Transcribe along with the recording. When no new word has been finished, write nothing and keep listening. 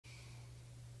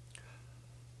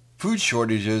Food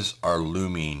shortages are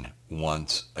looming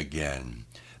once again.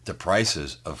 The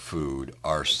prices of food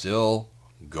are still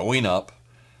going up.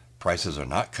 Prices are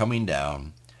not coming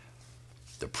down.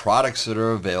 The products that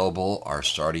are available are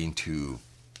starting to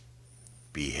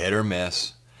be hit or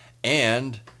miss.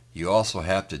 And you also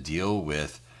have to deal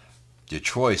with the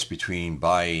choice between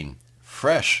buying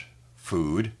fresh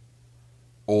food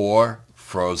or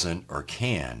frozen or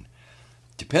canned.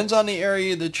 Depends on the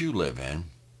area that you live in.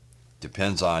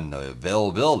 Depends on the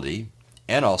availability,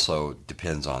 and also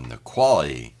depends on the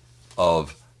quality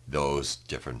of those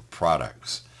different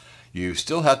products. You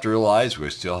still have to realize we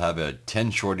still have a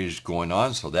tin shortage going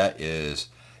on, so that is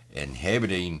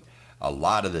inhibiting a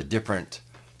lot of the different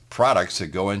products that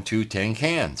go into tin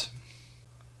cans.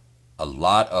 A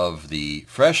lot of the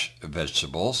fresh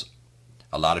vegetables,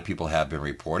 a lot of people have been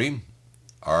reporting,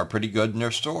 are pretty good in their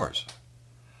stores.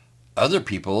 Other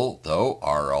people, though,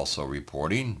 are also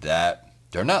reporting that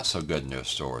they're not so good in their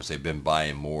stores. They've been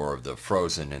buying more of the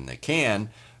frozen in the can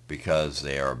because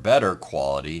they are better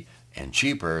quality and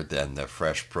cheaper than the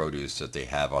fresh produce that they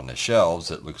have on the shelves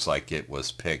that looks like it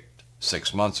was picked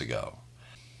 6 months ago.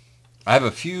 I have a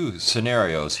few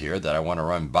scenarios here that I want to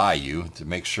run by you to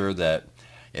make sure that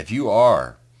if you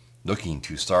are looking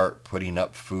to start putting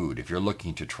up food, if you're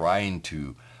looking to trying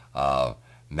to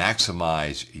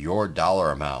maximize your dollar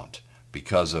amount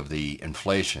because of the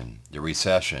inflation, the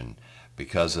recession,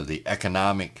 because of the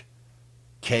economic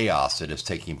chaos that is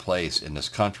taking place in this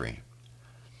country.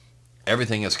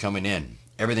 Everything is coming in.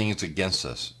 Everything is against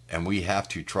us. And we have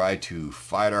to try to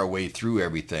fight our way through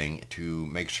everything to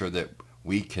make sure that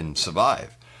we can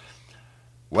survive.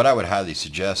 What I would highly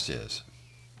suggest is,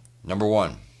 number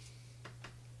one,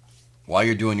 while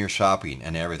you're doing your shopping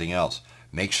and everything else,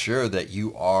 make sure that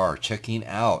you are checking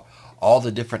out all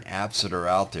the different apps that are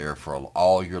out there for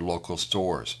all your local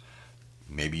stores.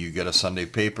 Maybe you get a Sunday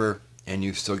paper and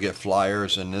you still get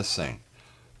flyers and this thing.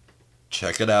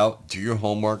 Check it out, do your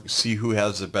homework, see who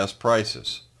has the best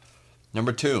prices.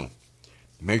 Number two,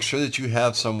 make sure that you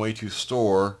have some way to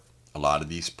store a lot of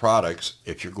these products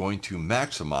if you're going to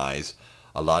maximize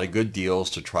a lot of good deals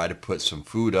to try to put some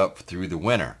food up through the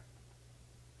winter.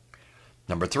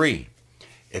 Number three,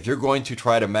 if you're going to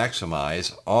try to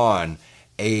maximize on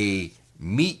a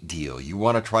meat deal, you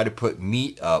want to try to put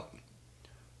meat up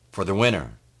for the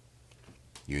winter,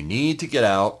 you need to get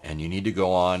out and you need to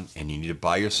go on and you need to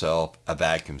buy yourself a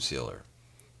vacuum sealer.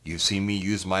 You've seen me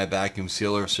use my vacuum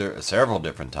sealer several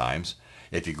different times.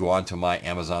 If you go onto my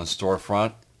Amazon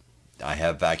storefront, I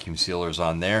have vacuum sealers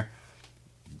on there.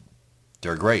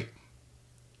 They're great.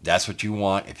 That's what you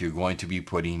want if you're going to be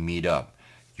putting meat up.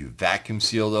 You vacuum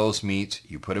seal those meats,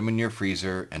 you put them in your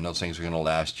freezer, and those things are going to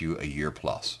last you a year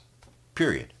plus.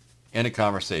 Period. End of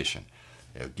conversation.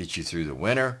 It'll get you through the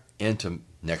winter into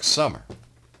next summer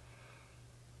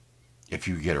if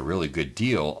you get a really good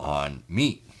deal on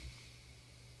meat.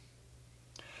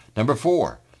 Number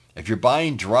four, if you're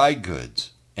buying dry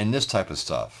goods and this type of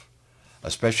stuff,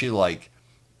 especially like,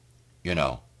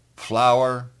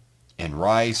 flour and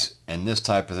rice and this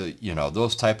type of,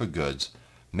 those type of goods,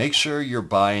 make sure you're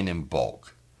buying in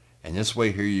bulk. And this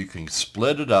way here you can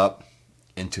split it up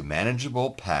into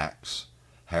manageable packs,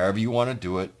 however you want to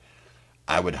do it.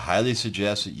 I would highly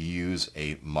suggest that you use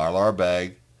a Mylar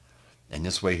bag. And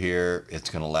this way here, it's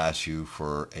going to last you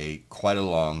for quite a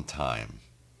long time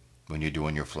when you're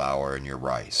doing your flour and your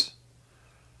rice.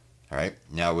 All right.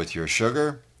 Now with your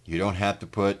sugar, you don't have to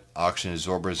put oxygen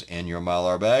absorbers in your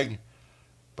Mylar bag,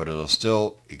 but it'll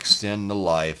still extend the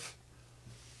life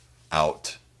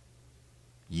out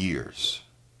years.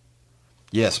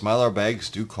 Yes, Mylar bags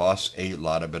do cost a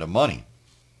lot of bit of money.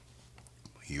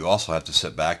 You also have to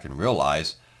sit back and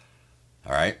realize,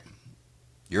 all right,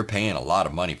 you're paying a lot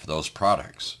of money for those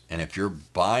products. And if you're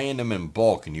buying them in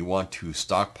bulk and you want to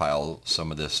stockpile some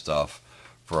of this stuff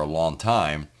for a long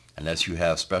time, unless you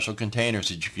have special containers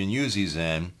that you can use these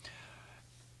in,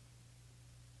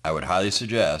 I would highly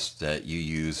suggest that you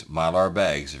use Mylar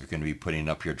bags if you're going to be putting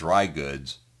up your dry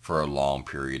goods for a long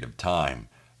period of time,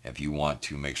 if you want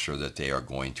to make sure that they are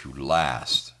going to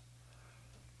last.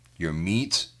 Your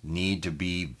meats need to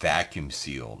be vacuum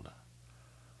sealed.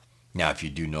 Now, if you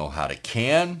do know how to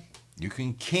can, you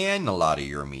can can a lot of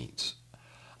your meats.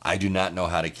 I do not know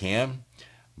how to can,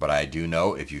 but I do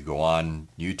know if you go on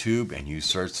YouTube and you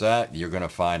search that, you're going to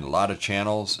find a lot of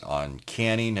channels on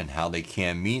canning and how they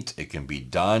can meats. It can be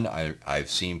done.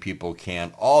 I've seen people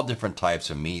can all different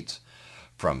types of meats,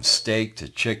 from steak to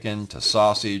chicken to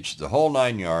sausage, the whole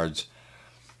 9 yards.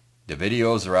 The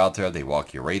videos are out there. They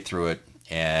walk you right through it,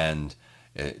 and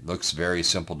it looks very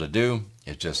simple to do.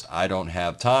 It's just I don't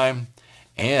have time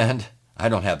and I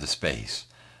don't have the space.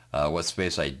 What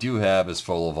space I do have is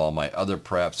full of all my other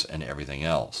preps and everything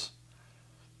else.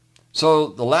 So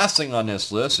the last thing on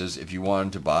this list is if you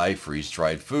wanted to buy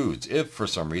freeze-dried foods. If for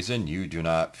some reason you do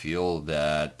not feel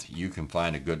that you can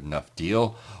find a good enough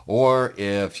deal, or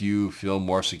if you feel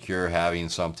more secure having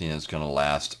something that's going to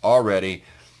last already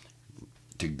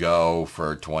to go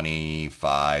for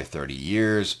 25, 30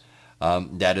 years,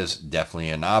 that is definitely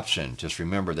an option. Just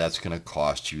remember that's going to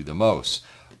cost you the most.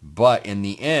 But in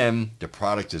the end, the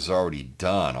product is already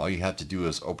done. All you have to do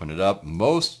is open it up.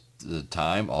 Most of the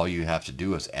time, all you have to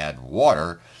do is add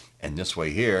water. And this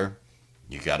way here,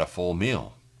 you got a full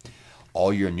meal.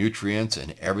 All your nutrients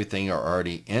and everything are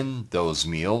already in those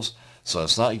meals. So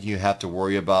it's not like you have to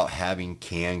worry about having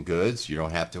canned goods. You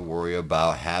don't have to worry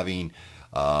about having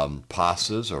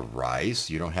pastas or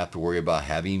rice. You don't have to worry about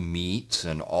having meats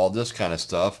and all this kind of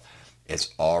stuff.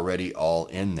 It's already all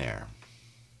in there.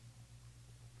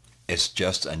 It's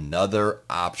just another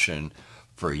option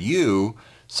for you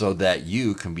so that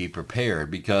you can be prepared,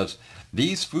 because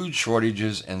these food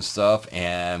shortages and stuff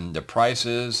and the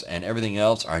prices and everything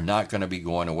else are not going to be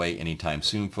going away anytime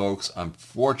soon, folks.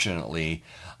 Unfortunately,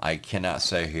 I cannot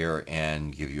sit here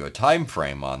and give you a time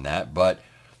frame on that, but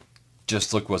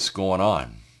just look what's going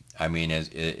on. I mean,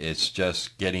 it's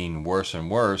just getting worse and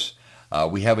worse.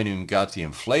 We haven't even got the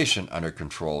inflation under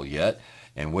control yet,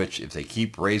 in which if they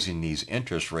keep raising these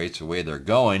interest rates the way they're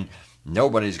going,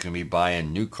 nobody's going to be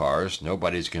buying new cars.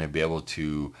 Nobody's going to be able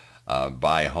to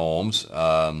buy homes.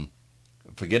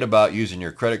 Forget about using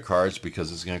your credit cards,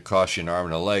 because it's going to cost you an arm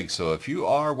and a leg. So if you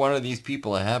are one of these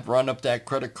people that have run up that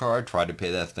credit card, try to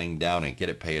pay that thing down and get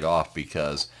it paid off,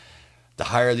 because the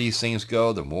higher these things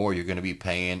go, the more you're going to be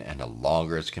paying and the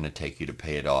longer it's going to take you to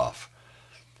pay it off.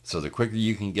 So the quicker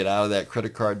you can get out of that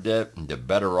credit card debt, the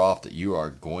better off that you are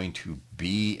going to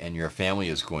be and your family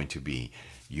is going to be.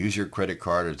 Use your credit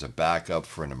card as a backup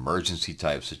for an emergency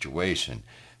type situation.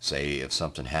 Say if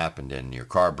something happened and your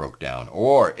car broke down,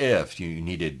 or if you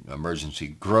needed emergency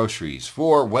groceries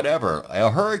for whatever,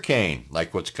 a hurricane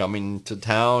like what's coming to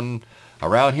town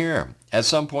around here at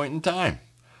some point in time.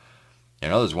 You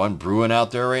know, there's one brewing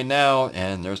out there right now,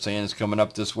 and they're saying it's coming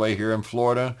up this way here in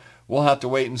Florida. We'll have to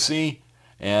wait and see.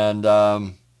 And,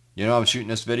 you know, I'm shooting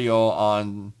this video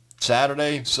on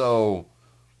Saturday, so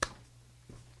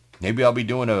maybe I'll be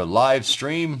doing a live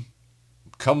stream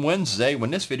come Wednesday when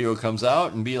this video comes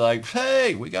out and be like,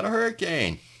 hey, we got a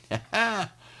hurricane.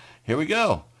 Here we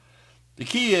go. The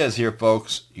key is here,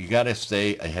 folks, you got to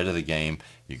stay ahead of the game.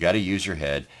 You got to use your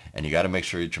head, and you got to make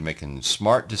sure that you're making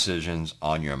smart decisions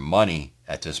on your money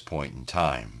at this point in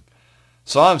time.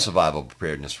 So I'm Survival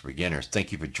Preparedness for Beginners.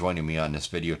 Thank you for joining me on this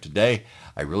video today.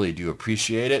 I really do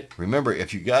appreciate it. Remember,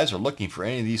 if you guys are looking for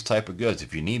any of these type of goods,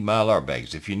 if you need Mylar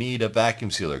bags, if you need a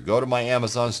vacuum sealer, go to my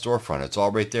Amazon storefront. It's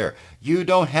all right there. You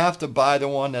don't have to buy the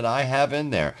one that I have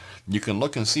in there. You can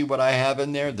look and see what I have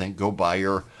in there, then go buy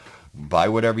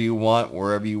whatever you want,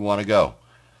 wherever you want to go.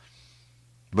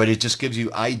 But it just gives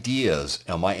you ideas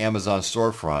on my Amazon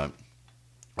storefront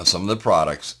of some of the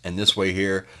products. And this way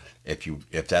here,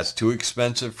 if that's too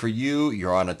expensive for you,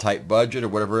 you're on a tight budget or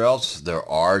whatever else, there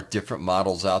are different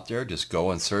models out there. Just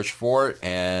go and search for it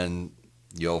and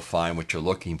you'll find what you're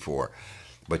looking for.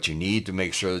 But you need to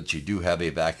make sure that you do have a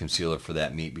vacuum sealer for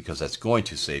that meat, because that's going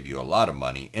to save you a lot of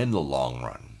money in the long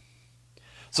run.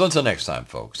 So until next time,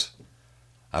 folks,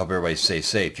 I hope everybody stays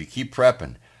safe. You keep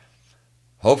prepping.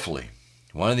 Hopefully,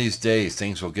 one of these days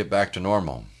things will get back to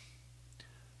normal.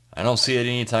 I don't see it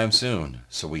anytime soon,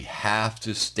 so we have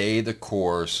to stay the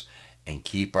course and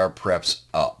keep our preps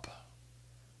up.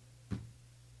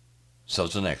 So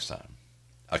until next time,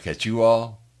 I'll catch you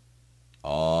all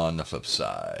on the flip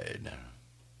side.